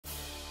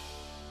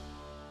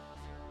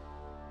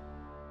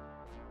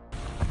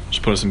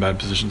just put us in bad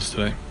positions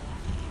today.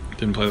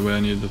 Didn't play the way I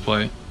needed to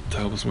play to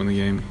help us win the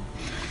game.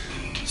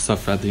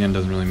 Stuff at the end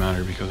doesn't really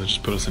matter because it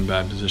just put us in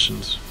bad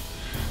positions.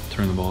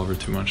 Turn the ball over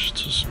too much.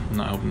 It's just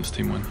not helping this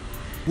team win.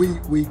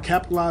 We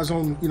capitalized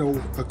on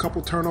a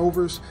couple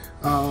turnovers,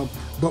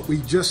 but we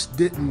just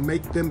didn't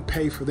make them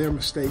pay for their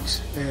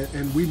mistakes,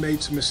 and we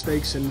made some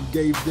mistakes and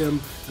gave them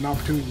an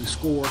opportunity to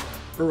score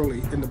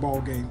early in the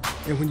ball game.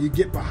 And when you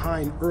get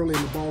behind early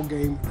in the ball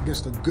game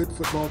against a good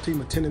football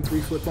team, a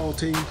 10-3 football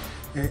team,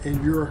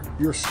 and you're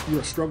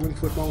a struggling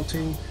football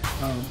team,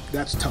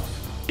 that's tough.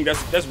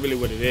 That's really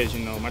what it is,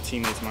 my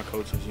teammates, my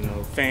coaches,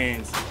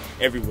 fans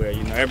everywhere,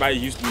 everybody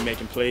used to be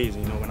making plays,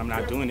 when I'm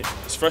not doing it,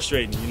 it's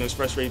frustrating, it's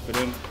frustrating for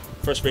them,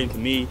 frustrating for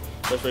me,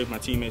 frustrating for my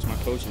teammates, my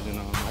coaches, and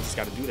I just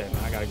got to do that,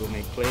 man. I got to go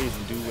make plays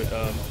and do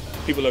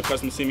what people are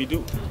accustomed to seeing me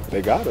do.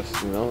 They got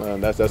us,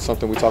 and that's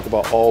something we talk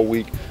about all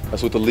week.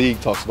 That's what the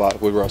league talks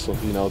about with Russell,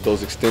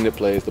 those extended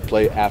plays, the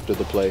play after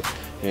the play,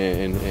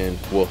 and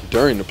well,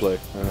 during the play.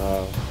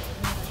 And,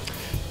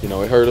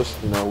 it hurt us.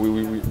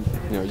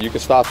 You can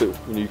stop it,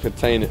 you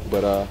contain it,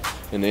 but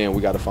in the end,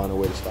 we got to find a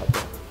way to stop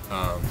that.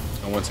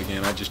 And once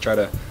again, I just try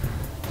to,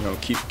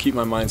 keep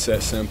my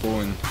mindset simple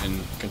and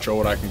control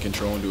what I can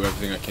control and do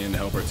everything I can to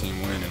help our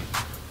team win. And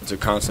it's a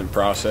constant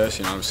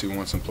process. Obviously, we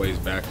want some plays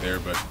back there,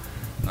 but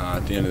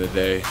at the end of the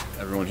day,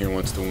 everyone here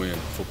wants to win.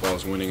 Football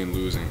is winning and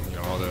losing.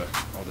 All the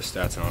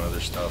stats and all the other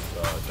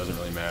stuff doesn't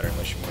really matter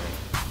unless you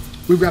win.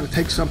 We've got to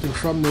take something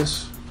from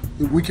this.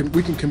 We can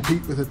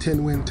compete with a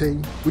 10-win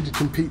team. We can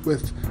compete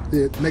with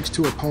the next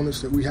two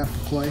opponents that we have to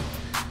play.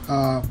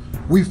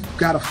 We've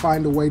got to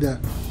find a way to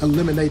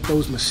eliminate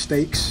those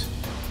mistakes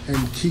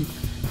and keep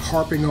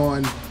harping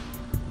on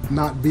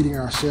not beating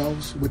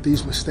ourselves with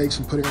these mistakes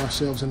and putting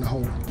ourselves in the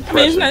hole. I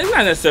mean, it's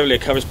not necessarily a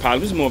coverage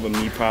problem. It's more of a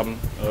me problem.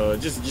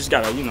 Just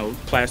gotta,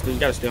 plaster. You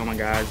gotta stay on my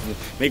guys and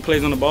make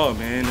plays on the ball,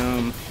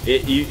 man.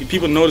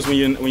 People notice when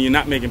you're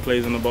not making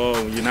plays on the ball,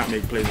 when you're not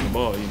making plays on the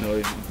ball.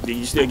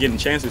 You're still getting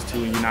chances to,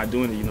 and you're not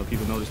doing it.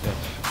 People notice that.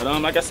 But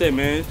like I said,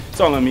 man, it's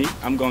all on me.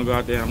 I'm gonna go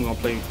out there. I'm gonna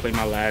play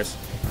my last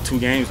 2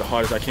 games the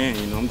hardest I can.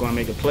 I'm going to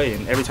make a play,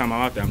 and every time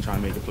I'm out there, I'm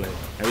trying to make a play.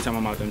 Every time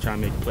I'm out there, I'm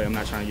trying to make a play. I'm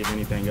not trying to give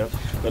anything up.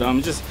 But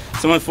just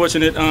some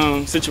unfortunate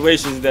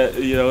situations that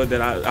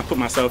that I put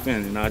myself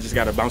in. I just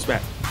got to bounce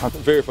back. I'm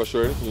very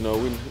frustrated.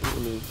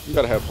 You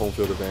got to have home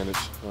field advantage.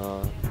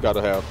 You got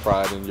to have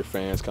pride in your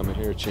fans coming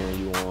here cheering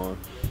you on.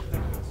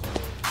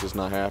 It's just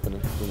not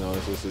happening.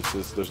 It's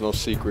just there's no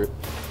secret.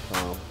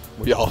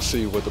 We all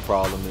see what the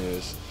problem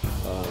is.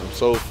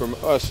 So from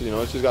us,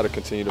 it's just got to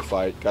continue to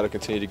fight, got to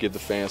continue to give the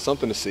fans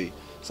something to see,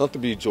 something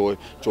to be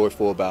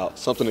joyful about,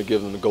 something to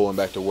give them to going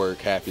back to work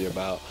happy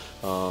about,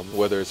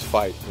 whether it's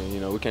fight.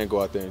 We can't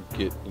go out there and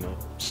get,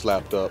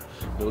 slapped up.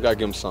 We got to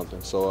give them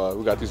something. So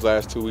we got these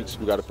last 2 weeks,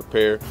 we got to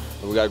prepare,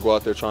 and we got to go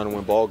out there trying to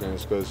win ball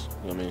games because,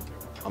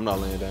 I'm not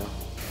laying down.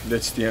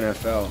 It's the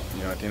NFL.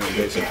 At the end of the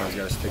day, sometimes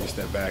you got to take a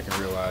step back and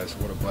realize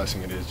what a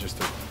blessing it is just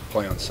to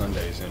play on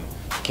Sundays, and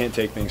you can't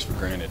take things for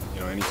granted.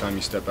 Anytime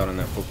you step out on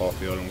that football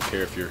field, I don't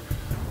care if you're,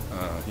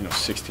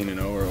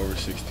 16-0 or over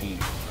 16, you're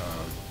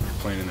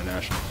playing in the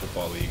National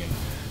Football League, and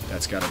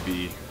that's got to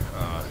be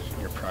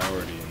your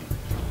priority.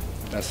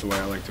 And that's the way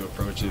I like to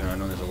approach it. And I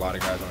know there's a lot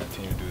of guys on the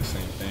team who do the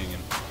same thing.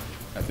 And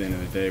at the end of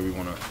the day, we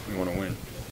want to win.